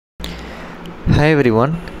Hi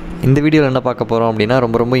everyone. இந்த வீடியோவில் என்ன பார்க்க போகிறோம் அப்படின்னா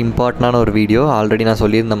ரொம்ப இம்பார்ட்டண்டான ஒரு வீடியோ. ஆல்ரெடி நான்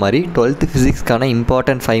சொல்லியிருந்த மாதிரி 12th ஃபிசிக்ஸ்க்கான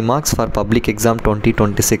important 5 marks for public exam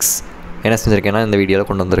 2026 என்ன செஞ்சுருக்கேன்னா இந்த வீடியோவில்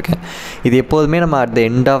கொண்டு வந்திருக்கேன். இது எப்போதுமே நம்ம at the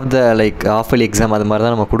end of the half yearly exam அது மாதிரி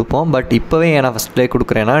தான் நம்ம கொடுப்போம். பட் இப்போவே நான் ஃபஸ்ட்லேயே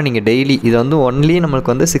கொடுக்குறேன்னா நீங்கள் டெய்லி இது வந்து ஒன்லி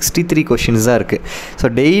நம்மளுக்கு வந்து 63 கொஷின்ஸ் தான் இருக்குது.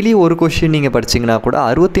 ஸோ டெய்லி ஒரு கொஷின் நீங்கள் படிச்சிங்கன்னா கூட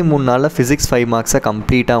 63 நாளில் ஃபிசிக்ஸ் 5 மார்க்ஸை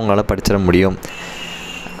கம்ப்ளீட்டாக உங்களால் படிச்சிட முடியும்.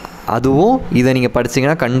 அதுவும் இதை நீங்கள்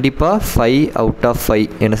படிச்சிங்கன்னா கண்டிப்பாக 5 out of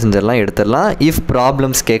 5 என்ன செஞ்சிடலாம் எடுத்துடலாம். இஃப்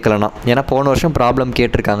ப்ராப்ளம்ஸ் கேட்கலன்னா, ஏன்னா போன வருஷம் ப்ராப்ளம்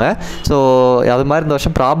கேட்டிருக்காங்க. ஸோ அது மாதிரி இந்த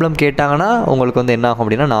வருஷம் ப்ராப்ளம் கேட்டாங்கன்னா உங்களுக்கு வந்து என்ன ஆகும்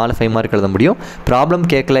அப்படின்னா 4 5 மார்க் எழுத முடியும். ப்ராப்ளம்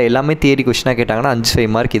கேட்கல எல்லாமே தியரி கொஷினாக கேட்டாங்கன்னா 5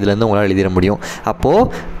 5 மார்க் இதுலேருந்து உங்களால் எழுதிட முடியும். அப்போது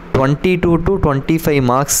 22 to 25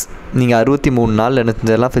 மார்க்ஸ் நீங்கள் 63 நாள் என்ன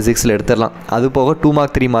செஞ்சிடலாம் ஃபிசிக்ஸில் எடுத்துடலாம். அது போக 2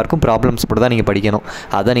 மார்க் 3 மார்க்கும் ப்ராப்ளம்ஸ் கூட தான் நீங்கள் படிக்கணும்.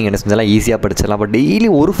 அதான் நீங்கள் என்ன செஞ்சலாம் ஈஸியாக படிச்சிடலாம். பட் டெய்லி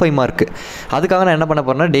ஒரு 5 மார்க்கு அதுக்காக நான் என்ன பண்ண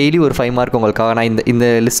போகிறேன்னா டெய்லி ஒரு 5 மார்க் உங்களுக்காக நான் இந்த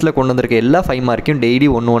லிஸ்ட்டில் கொண்டு வந்திருக்க எல்லா 5 மார்க்கையும் டெய்லி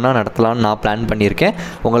ஒன்று நடத்தலாம்னு நான் பிளான் பண்ணியிருக்கேன்.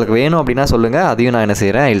 உங்களுக்கு வேணும் அப்படின்னா சொல்லுங்கள், அதையும் நான் என்ன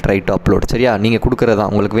செய்கிறேன், I will try to upload. சரியா, நீங்கள் கொடுக்குறதா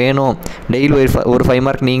உங்களுக்கு வேணும் டெய்லி ஒரு 5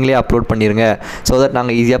 மார்க் நீங்களே அப்லோட் பண்ணிடுங்க. ஸோ தட்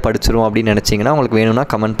நாங்கள் ஈஸியாக படிச்சிருவோம் அப்படின்னு நினச்சிங்கன்னா உங்களுக்கு வேணும்னா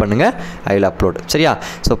கமெண்ட் பண்ணுங்கள், ஐ வில் அப்லோட். சரியா,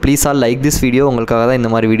 so please all like this video. உங்களுக்காக தான்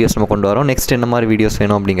இந்த மாதிரி வீடியோஸ் நம்ம கொண்டு வரோம். நெக்ஸ்ட் என்ன மாதிரி வீடியோஸ்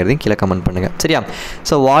வேணும் அப்படிங்கிறதையும் கீழே கமெண்ட் பண்ணுங்கள். சரியா,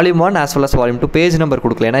 so volume 1 as well as volume 2 page number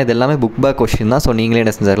கொடுக்கல, ஏன்னா இது எல்லாமே புக் பேக் கொஸ்டின் தான். ஸோ நீங்களே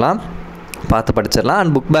என்ன செஞ்சிடலாம், பார்த்து படிச்சிடலாம்.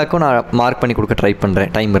 அண்ட் புக் பேக்கும் நான் மார்க் பண்ணி கொடுக்க ட்ரை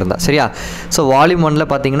பண்ணுறேன் டைம் இருந்தால். சரியா, ஸோ வால்யூம் 1ல்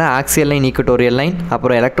பார்த்தீங்கன்னா ஆக்சியல் லைன், ஈக்குவட்டோரியல் லைன்,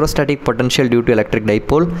 அப்புறம் electrostatic potential due to electric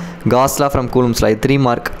dipole, cos law from Coulomb's law, 3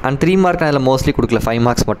 mark. And 3 mark நான் இதில் மோஸ்ட்லி கொடுக்கல, 5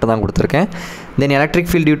 மார்க்ஸ் மட்டும் தான் கொடுத்துருக்கேன். தென் electric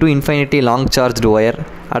field due to இன்ஃபைனிட்டி long charged wire,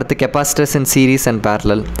 அடுத்து capacitors in series and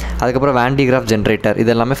parallel, அதுக்கப்புறம் வேண்டிகிராஃப் generator,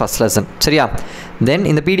 இது எல்லாமே ஃபஸ்ட் லெசன். சரியா, தென்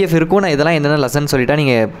இந்த பிடிஎஃப் இருக்கும், நான் இதெல்லாம் என்னென்ன லெசன் சொல்லிட்டா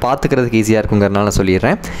நீங்கள் பார்த்துக்கிறதுக்கு ஈஸியாக இருக்குங்கிறனால நான்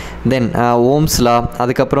சொல்லிடுறேன். தென் ஓம்ஸ் லா,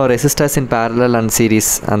 அதுக்கப்புறம் resistors in parallel and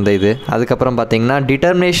series அந்த இது, அதுக்கப்புறம் பார்த்தீங்கன்னா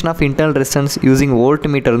determination of internal resistance using volt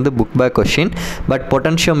metre வந்து book back question, but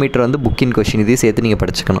potentiometer வந்து புக்கின் கொஷின், இதையும் சேர்த்து நீங்கள்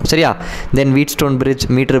படிச்சுக்கணும். சரியா, தென் வீட் stone bridge,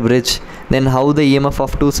 metre bridge, then how the EMF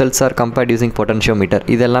of 2 cells R compared using potentiometer,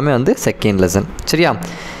 இது எல்லாமே வந்து செகண்ட் லெசன். சரியா,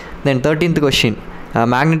 then 13th question,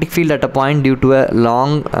 magnetic field at a point due to a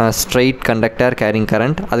long straight conductor carrying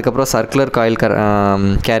current, அதுக்கப்புறம் circular coil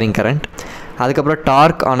carrying current, அதுக்கப்புறம்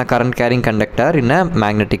torque on a current carrying conductor in a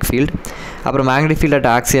magnetic field, அப்புறம் magnetic field at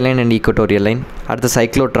axial line and equatorial line, அடுத்து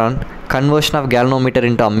cyclotron, conversion of galvanometer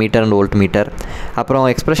into ammeter and voltmeter, அப்புறம்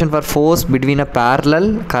expression for force between a parallel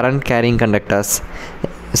current carrying conductors.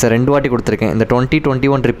 Sir 2 வாட்டி கொடுத்துருக்கேன், இந்த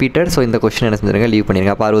 2021 repeated. So இந்த question என்ன செஞ்சுருங்க, leave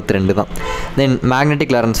பண்ணிடுங்க. அப்போ 62 தான். தென்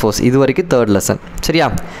மேக்னெட்டிக் லாரன்ஸ் ஃபோர்ஸ், இது வரைக்கும் 3rd லெசன். சரியா,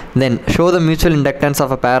 தென் show the mutual inductance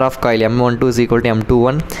of a pair of coil M12 is equal to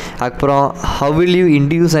M21. அப்புறம் how will you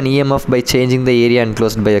induce an EMF by changing the area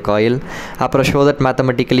enclosed by a coil. அப்புறம் show that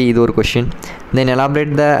mathematically, இது ஒரு question. Then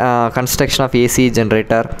elaborate the construction of AC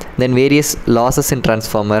generator, then various losses in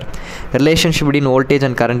transformer, relationship between voltage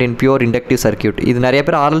and current in pure inductive circuit. இது நிறைய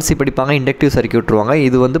பேர் RLC படிப்பாங்க, inductive சர்க்யூட்ருவாங்க.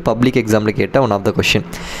 இது வந்து public எக்ஸாமில் கேட்ட one of the question.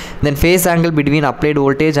 Then phase angle between applied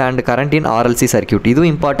voltage and current in RLC circuit, இதுவும்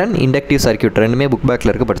important. Inductive circuit ரெண்டுமே புக்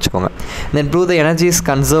பேக்கில் இருக்க படிச்சுக்கோங்க. தென் prove the energies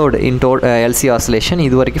conserved in LC oscillation,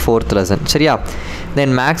 இது வரைக்கும் 4th லெசன். சரியா,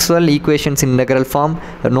 தென் Maxwell equations in integral form,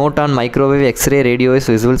 note on microwave, x ray, radio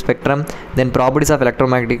waves, visual spectrum, then properties of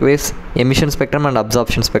electromagnetic waves, emission spectrum and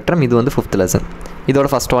absorption spectrum, இது வந்து 5th lesson. இதோட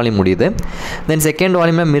first volume முடியுது. Then second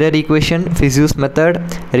வால்யூமில் mirror equation, ஃபிசியூஸ் method,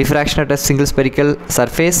 refraction at single spherical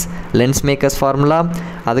surface, lens makers formula,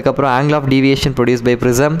 அதுக்கப்புறம் angle of deviation produce by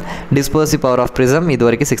prism, dispersive power of prism, இது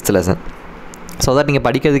வரைக்கும் 6th lesson. So that நீங்கள்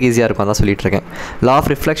படிக்கிறதுக்கு ஈஸியாக இருக்கும், அதான் சொல்லிட்டு இருக்கேன். Law of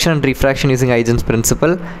reflection and refraction using Huygens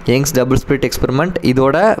principal, Young's double split experiment,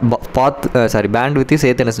 இதோட பேண்ட் வித்தையும்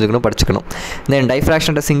சேர்த்து என்ன செஞ்சுக்கணும், படிச்சுக்கணும். தென்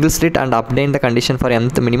diffraction at single slit and அப்டேன் the condition for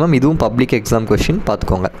mth minimum, இதுவும் பப்ளிக் எக்ஸாம் கொஷின்,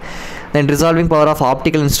 பார்த்துக்கோங்க. தென் resolving power of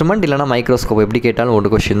optical instrument இல்லைனா microscope, எப்படி கேட்டாலும் ஒரு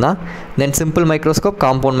கொஷின் தான். தென் சிம்பிள் மைக்ரோஸ்கோப்,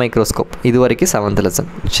 காம்பவுண்ட் மைக்ரோஸ்கோப், இது வரைக்கும் 7th லெசன்.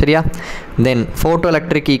 சரியா, தென் ஃபோட்டோ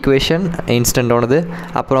எலக்ட்ரிக் ஈக்குவேஷன் இன்ஸ்டன்டானது,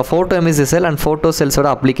 அப்புறம் photo emissive sell and photo செல்ஸோட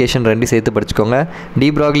application ரெண்டு சேர்த்து படிச்சுக்கோங்க. D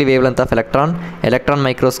ப்ராக்லி wave length of electron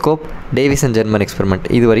microscope, Davis and German experiment,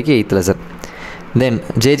 இது வரைக்கும் 8th லெசன். தென்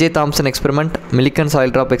J Thomson experiment, Millikan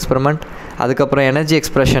soil drop experiment, அதுக்கப்புறம் energy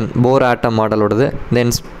expression bore atom மாடலோடது,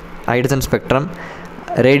 then hydrogen spectrum,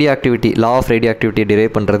 radio activity, law of radio activity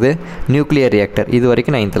drive பண்ணுறது, nuclear reactor, இது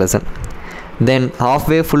வரைக்கும் 9th lesson. Then half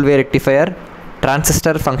wave full wave rectifier,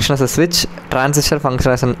 transistor function as a ஸ்விட்ச், transistor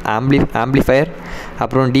function as an amplifier,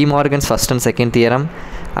 அப்புறம் D Morgan's first and second theorem,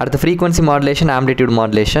 அடுத்து frequency modulation, amplitude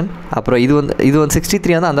modulation. அப்புறம் இது வந்து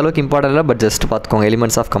 63 வந்து அந்தளவுக்கு இம்பார்ட்டன்ட் இல்லை, பட் ஜஸ்ட் பார்த்துக்கோங்க.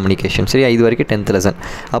 Elements of communication. சரியா, இது வரைக்கும் 10th லெசன்.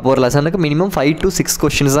 அப்போ ஒரு லெசனுக்கு மினிமம் 5 to 6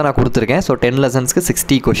 கொஷின்ஸ் தான் நான் கொடுத்துருக்கேன். ஸோ 10 லெசன்ஸ்க்கு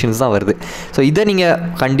 60 கொஷின்ஸ் தான் வருது. ஸோ இதை நீங்கள்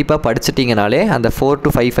கண்டிப்பாக படிச்சிட்டிங்கனாலே அந்த 4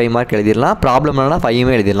 to 5 மார்க் எழுதிடலாம். ப்ராப்ளம் இல்லைனா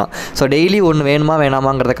 5 எழுதிடலாம். ஸோ டெய்லி ஒன்று வேணுமா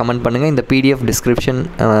வேணாமாங்கிறத கமெண்ட் பண்ணுங்கள். இந்த PDF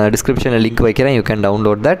டிஸ்கிரிப்ஷனில் லிங்க் வைக்கிறேன். You can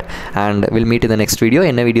download that and will meet in the next video.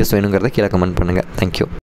 என்ன வீடியோஸ் வேணுங்கிறத கீழே கமெண்ட் பண்ணுங்கள். தேங்க்யூ.